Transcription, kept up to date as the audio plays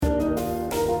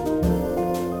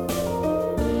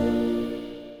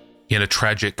in a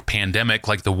tragic pandemic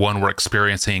like the one we're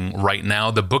experiencing right now,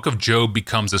 the book of Job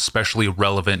becomes especially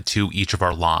relevant to each of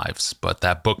our lives. But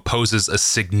that book poses a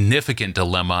significant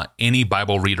dilemma any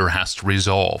Bible reader has to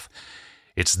resolve.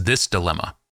 It's this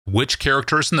dilemma. Which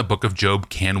characters in the book of Job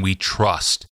can we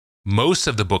trust? Most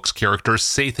of the book's characters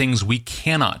say things we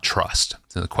cannot trust.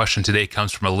 So the question today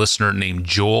comes from a listener named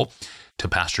Joel to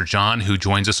Pastor John, who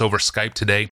joins us over Skype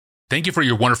today. Thank you for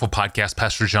your wonderful podcast,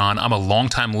 Pastor John. I'm a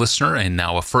longtime listener and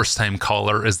now a first-time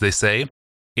caller, as they say.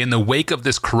 In the wake of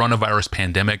this coronavirus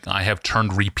pandemic, I have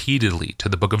turned repeatedly to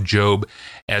the book of Job.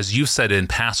 As you've said in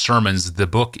past sermons, the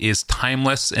book is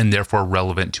timeless and therefore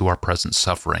relevant to our present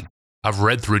suffering. I've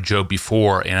read through Job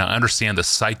before, and I understand the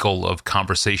cycle of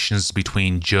conversations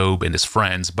between Job and his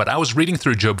friends, but I was reading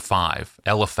through Job 5,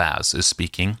 Eliphaz is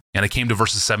speaking, and I came to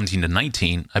verses 17 to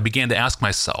 19. I began to ask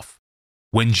myself,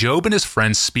 when Job and his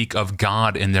friends speak of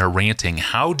God in their ranting,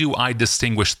 how do I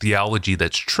distinguish theology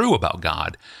that's true about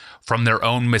God from their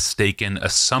own mistaken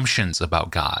assumptions about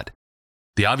God?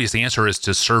 The obvious answer is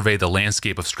to survey the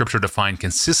landscape of Scripture to find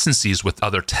consistencies with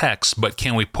other texts, but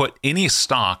can we put any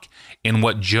stock in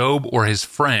what Job or his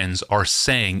friends are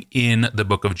saying in the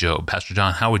book of Job? Pastor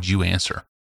John, how would you answer?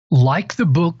 Like the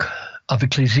book of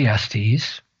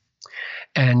Ecclesiastes,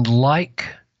 and like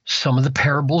some of the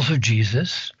parables of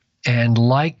Jesus, and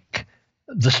like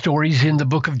the stories in the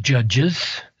book of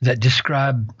Judges that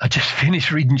describe, I just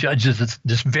finished reading Judges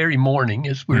this very morning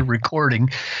as we're recording.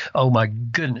 Oh my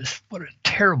goodness, what a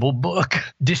terrible book.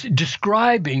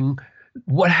 Describing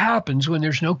what happens when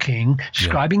there's no king,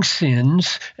 describing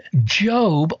sins.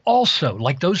 Job also,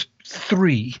 like those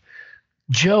three,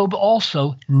 Job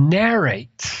also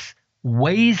narrates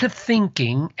ways of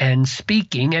thinking and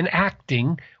speaking and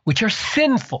acting which are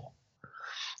sinful.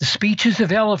 The speeches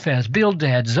of Eliphaz,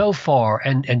 Bildad, Zophar,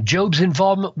 and Job's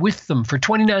involvement with them for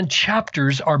 29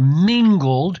 chapters are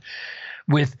mingled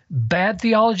with bad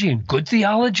theology and good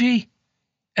theology,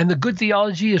 and the good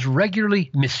theology is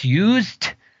regularly misused.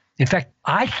 In fact,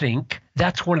 I think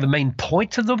that's one of the main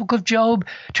points of the book of Job,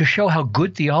 to show how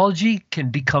good theology can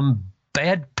become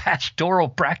bad pastoral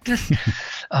practice.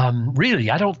 Really,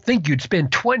 I don't think you'd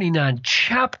spend 29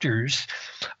 chapters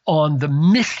on the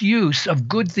misuse of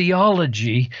good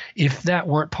theology if that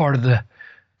weren't part of the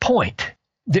point.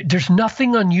 There's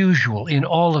nothing unusual in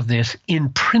all of this in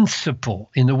principle,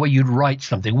 in the way you'd write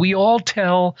something. We all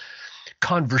tell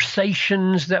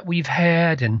conversations that we've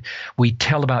had, and we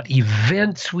tell about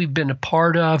events we've been a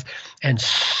part of, and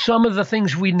some of the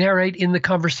things we narrate in the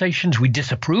conversations we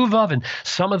disapprove of, and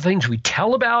some of the things we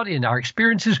tell about in our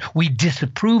experiences we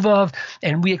disapprove of,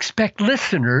 and we expect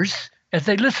listeners, as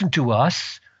they listen to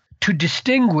us, to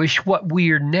distinguish what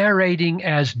we're narrating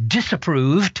as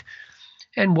disapproved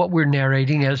and what we're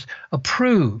narrating as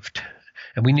approved.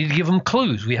 And we need to give them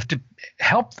clues. We have to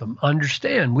help them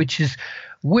understand which is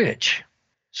which.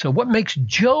 So what makes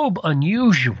Job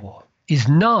unusual is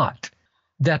not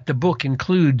that the book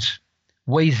includes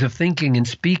ways of thinking and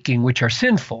speaking which are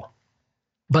sinful,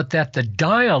 but that the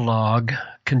dialogue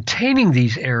containing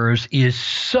these errors is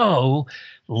so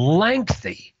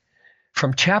lengthy.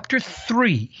 From chapter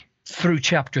 3 through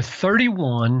chapter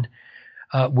 31,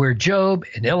 where Job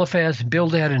and Eliphaz and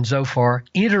Bildad and Zophar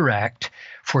interact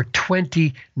for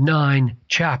 29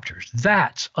 chapters.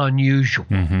 That's unusual.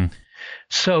 Mm-hmm.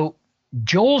 So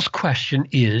Joel's question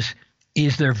is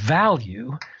there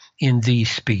value in these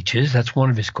speeches? That's one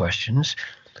of his questions.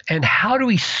 And how do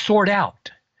we sort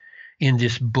out in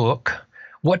this book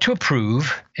what to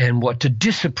approve and what to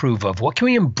disapprove of? What can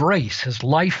we embrace as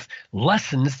life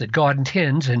lessons that God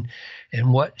intends, and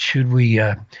what should we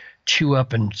chew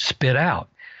up and spit out?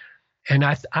 And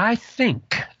I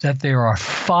think that there are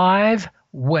 5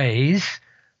 ways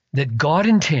that God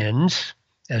intends,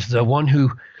 as the one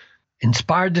who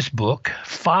inspired this book,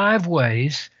 5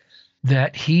 ways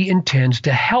that he intends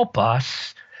to help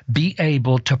us be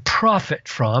able to profit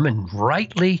from and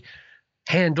rightly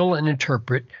handle and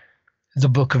interpret the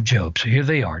book of Job. So here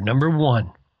they are. Number 1,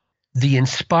 the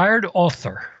inspired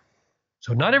author.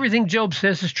 So not everything Job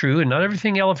says is true, and not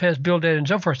everything Eliphaz, Bildad, and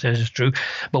Zophar says is true,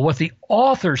 but what the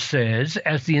author says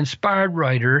as the inspired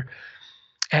writer,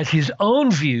 as his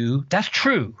own view, that's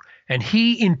true. And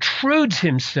he intrudes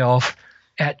himself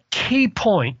at key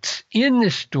points in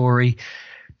this story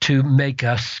to make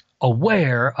us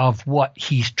aware of what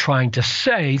he's trying to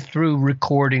say through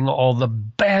recording all the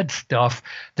bad stuff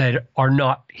that are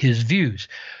not his views.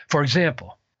 For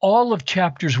example, all of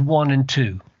chapters 1 and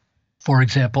 2, for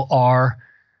example, are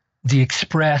the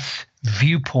express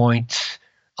viewpoints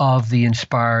of the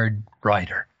inspired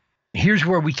writer. Here's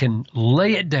where we can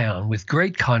lay it down with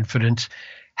great confidence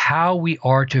how we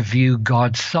are to view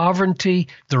God's sovereignty,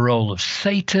 the role of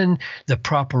Satan, the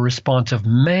proper response of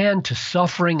man to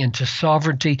suffering and to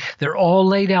sovereignty. They're all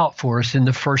laid out for us in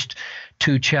the first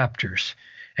 2 chapters.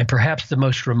 And perhaps the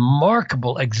most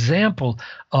remarkable example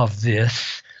of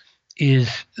this is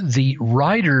the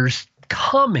writer's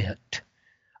comment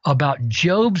about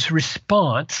Job's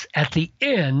response at the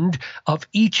end of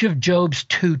each of Job's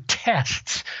 2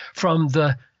 tests from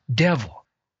the devil.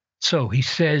 So he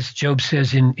says, Job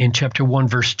says in chapter 1,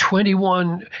 verse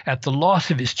 21, at the loss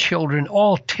of his children,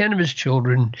 all 10 of his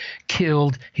children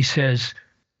killed, he says,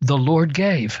 the Lord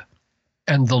gave,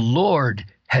 and the Lord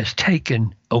has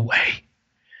taken away.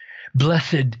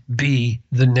 Blessed be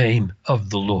the name of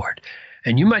the Lord.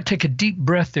 And you might take a deep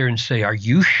breath there and say, are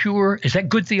you sure? Is that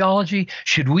good theology?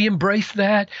 Should we embrace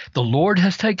that? The Lord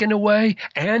has taken away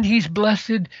and he's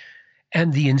blessed.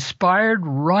 And the inspired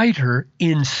writer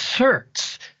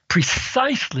inserts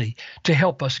precisely to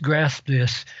help us grasp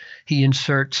this. He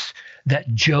inserts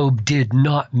that Job did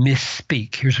not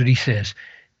misspeak. Here's what he says.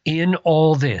 In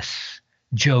all this,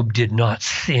 Job did not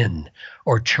sin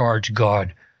or charge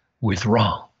God with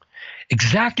wrong.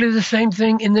 Exactly the same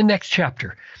thing in the next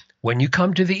chapter. When you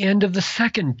come to the end of the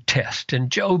second test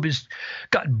and Job has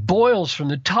got boils from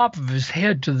the top of his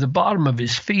head to the bottom of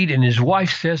his feet, and his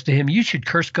wife says to him, you should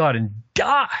curse God and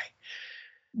die.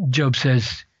 Job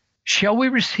says, shall we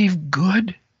receive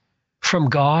good from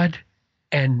God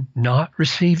and not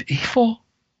receive evil?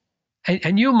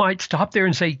 And you might stop there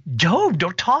and say, Job,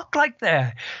 don't talk like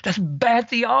that. That's bad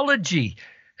theology.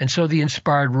 And so the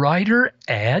inspired writer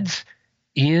adds,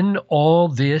 in all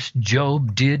this,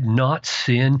 Job did not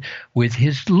sin with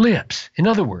his lips. In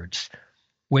other words,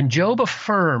 when Job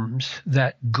affirms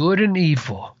that good and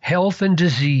evil, health and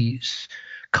disease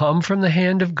come from the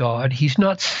hand of God, he's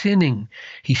not sinning.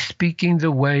 He's speaking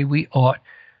the way we ought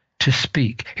to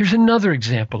speak. Here's another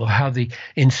example of how the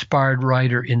inspired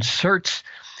writer inserts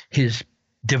his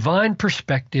divine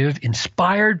perspective,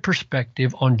 inspired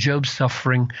perspective on Job's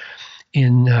suffering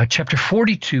in chapter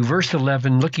 42, verse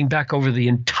 11, looking back over the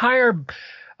entire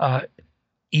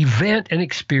event and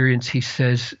experience. He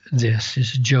says this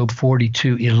is Job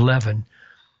 42:11.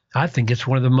 I think it's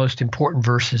one of the most important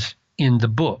verses in the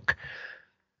book.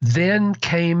 Then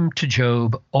came to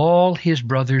Job all his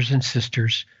brothers and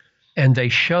sisters, and they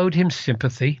showed him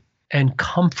sympathy and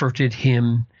comforted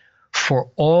him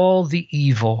for all the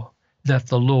evil that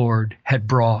the Lord had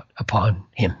brought upon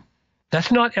him. That's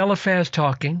not Eliphaz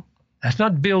talking. That's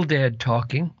not Bildad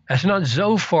talking. That's not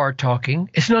Zophar talking.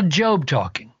 It's not Job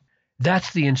talking.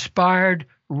 That's the inspired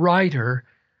writer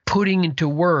putting into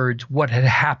words what had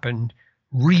happened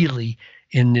really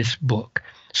in this book.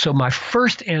 So my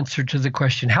first answer to the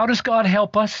question, how does God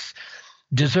help us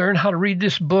discern how to read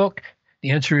this book?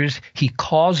 The answer is he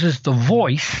causes the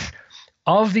voice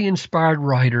of the inspired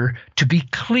writer to be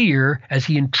clear as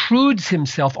he intrudes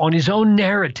himself on his own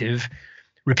narrative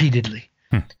repeatedly.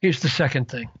 Here's the second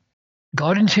thing.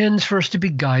 God intends for us to be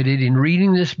guided in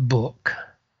reading this book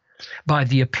by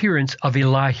the appearance of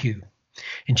Elihu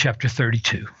in chapter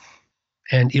 32.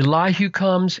 And Elihu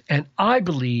comes, and I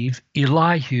believe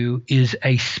Elihu is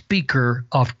a speaker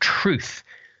of truth.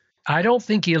 I don't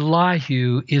think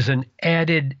Elihu is an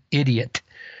added idiot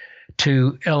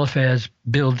to Eliphaz,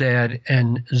 Bildad,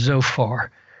 and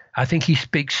Zophar. I think he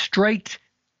speaks straight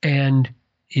and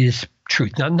is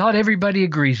truth. Now, not everybody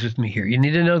agrees with me here. You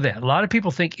need to know that. A lot of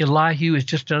people think Elihu is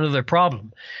just another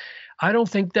problem. I don't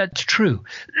think that's true.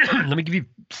 Let me give you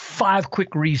 5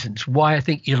 quick reasons why I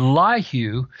think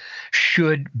Elihu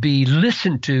should be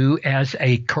listened to as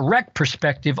a correct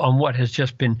perspective on what has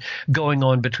just been going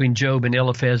on between Job and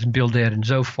Eliphaz and Bildad and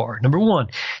Zophar. Number 1,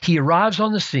 he arrives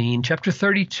on the scene, chapter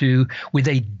 32, with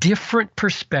a different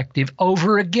perspective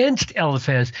over against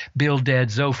Eliphaz, Bildad,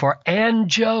 Zophar, and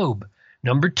Job.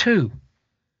 Number 2,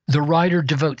 the writer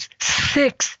devotes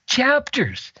 6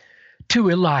 chapters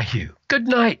to Elihu. Good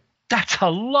night. That's a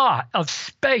lot of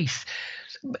space.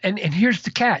 And here's the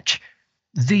catch.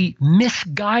 The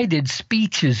misguided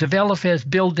speeches of Eliphaz,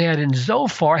 Bildad, and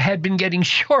Zophar had been getting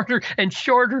shorter and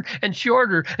shorter and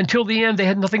shorter until the end they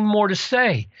had nothing more to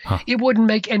say. It wouldn't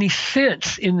make any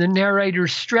sense in the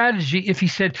narrator's strategy if he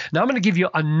said, now I'm going to give you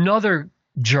another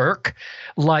jerk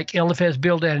like Eliphaz,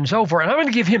 Bildad, and Zophar, and I'm going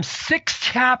to give him 6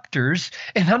 chapters,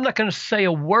 and I'm not going to say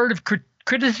a word of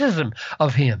criticism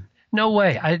of him. No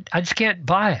way. I just can't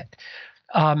buy it.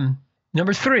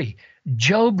 Number 3,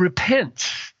 Job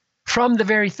repents from the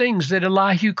very things that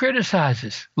Elihu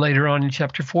criticizes later on in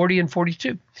chapter 40 and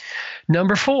 42.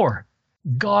 Number 4,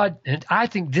 God, and I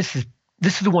think this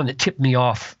is the one that tipped me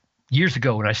off years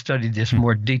ago when I studied this in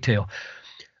more detail.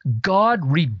 God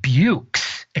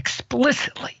rebukes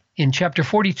explicitly in chapter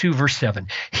 42, verse 7.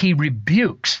 He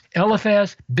rebukes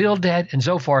Eliphaz, Bildad, and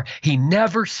Zophar. He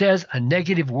never says a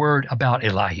negative word about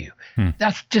Elihu.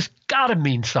 That's just got to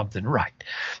mean something, right?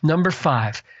 Number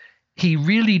 5, he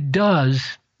really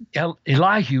does,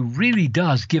 Elihu really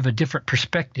does give a different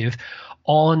perspective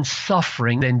on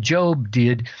suffering than Job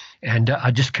did. And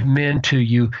I just commend to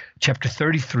you chapter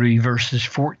 33, verses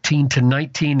 14 to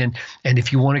 19. And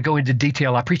if you want to go into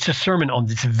detail, I preached a sermon on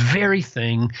this very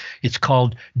thing. It's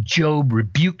called Job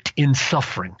Rebuked in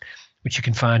Suffering, which you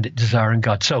can find at Desiring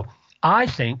God. So I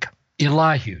think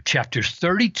Elihu, chapters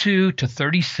 32 to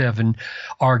 37,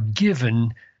 are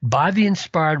given by the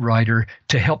inspired writer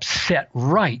to help set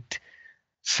right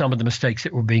some of the mistakes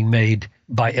that were being made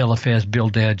by Eliphaz,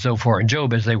 Bildad, Zophar, and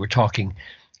Job as they were talking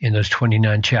in those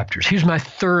 29 chapters. Here's my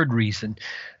third reason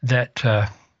that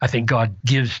I think God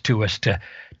gives to us to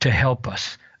help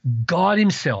us. God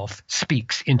himself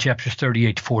speaks in chapters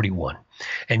 38 to 41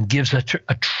 and gives a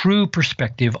true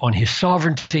perspective on his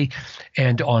sovereignty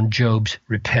and on Job's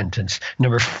repentance.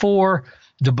 Number 4,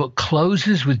 the book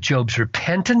closes with Job's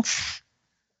repentance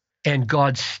and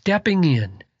God stepping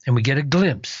in, and we get a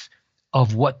glimpse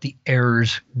of what the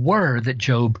errors were that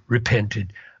Job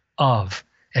repented of.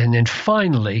 And then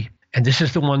finally, and this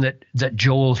is the one that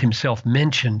Joel himself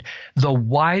mentioned, the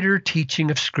wider teaching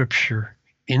of Scripture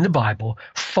in the Bible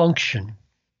function,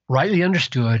 rightly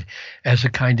understood, as a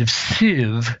kind of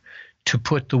sieve to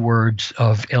put the words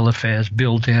of Eliphaz,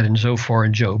 Bildad, and Zophar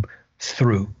and Job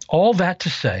through. All that to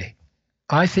say,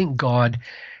 I think God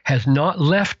has not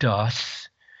left us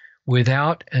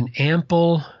without an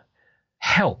ample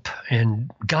help and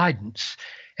guidance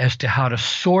as to how to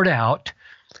sort out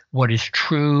what is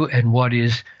true and what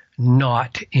is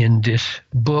not in this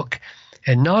book,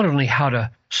 and not only how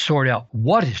to sort out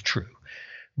what is true,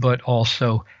 but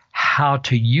also how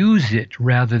to use it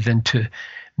rather than to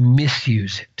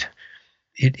misuse it.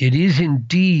 It is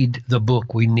indeed the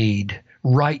book we need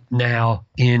right now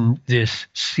in this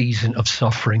season of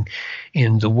suffering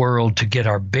in the world to get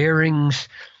our bearings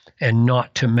and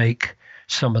not to make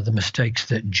some of the mistakes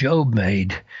that Job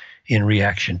made in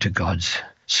reaction to God's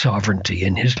sovereignty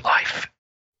in his life.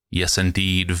 Yes,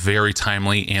 indeed. Very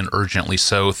timely and urgently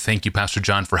so. Thank you, Pastor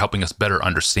John, for helping us better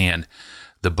understand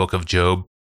the book of Job.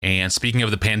 And speaking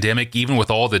of the pandemic, even with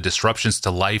all the disruptions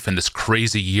to life in this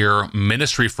crazy year,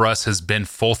 ministry for us has been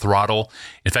full throttle.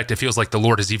 In fact, it feels like the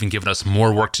Lord has even given us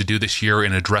more work to do this year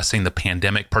in addressing the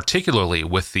pandemic, particularly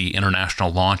with the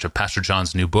international launch of Pastor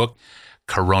John's new book,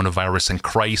 Coronavirus in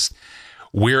Christ.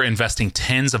 We're investing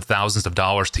tens of thousands of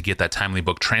dollars to get that timely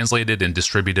book translated and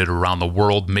distributed around the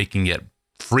world, making it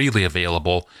freely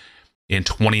available in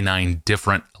 29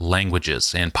 different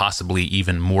languages, and possibly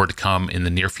even more to come in the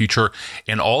near future.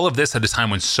 And all of this at a time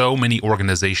when so many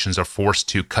organizations are forced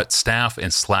to cut staff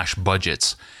and slash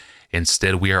budgets.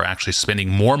 Instead, we are actually spending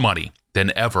more money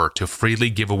than ever to freely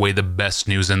give away the best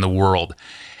news in the world.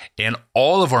 And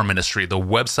all of our ministry, the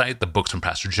website, the books from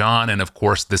Pastor John, and of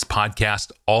course this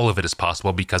podcast, all of it is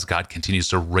possible because God continues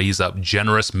to raise up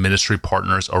generous ministry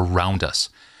partners around us,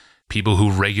 people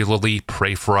who regularly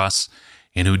pray for us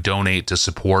and who donate to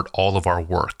support all of our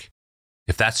work.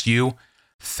 If that's you,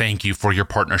 thank you for your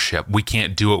partnership. We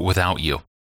can't do it without you.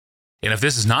 And if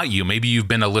this is not you, maybe you've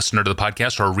been a listener to the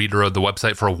podcast or a reader of the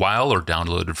website for a while, or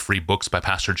downloaded free books by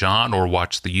Pastor John, or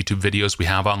watched the YouTube videos we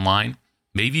have online.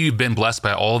 Maybe you've been blessed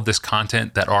by all of this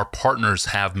content that our partners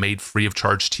have made free of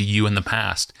charge to you in the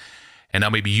past. And now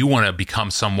maybe you want to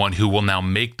become someone who will now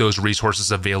make those resources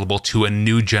available to a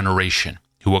new generation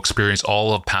who will experience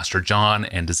all of Pastor John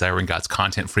and Desiring God's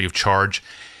content free of charge.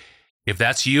 If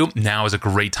that's you, now is a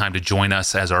great time to join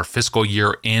us as our fiscal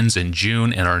year ends in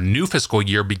June and our new fiscal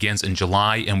year begins in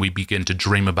July, and we begin to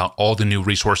dream about all the new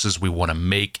resources we want to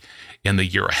make in the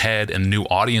year ahead and new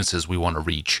audiences we want to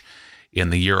reach in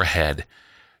the year ahead.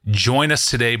 Join us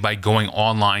today by going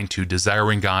online to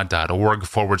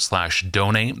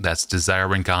desiringgod.org/donate. That's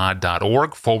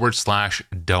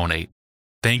desiringgod.org/donate.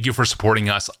 Thank you for supporting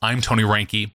us. I'm Tony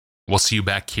Reinke. We'll see you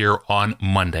back here on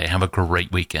Monday. Have a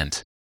great weekend.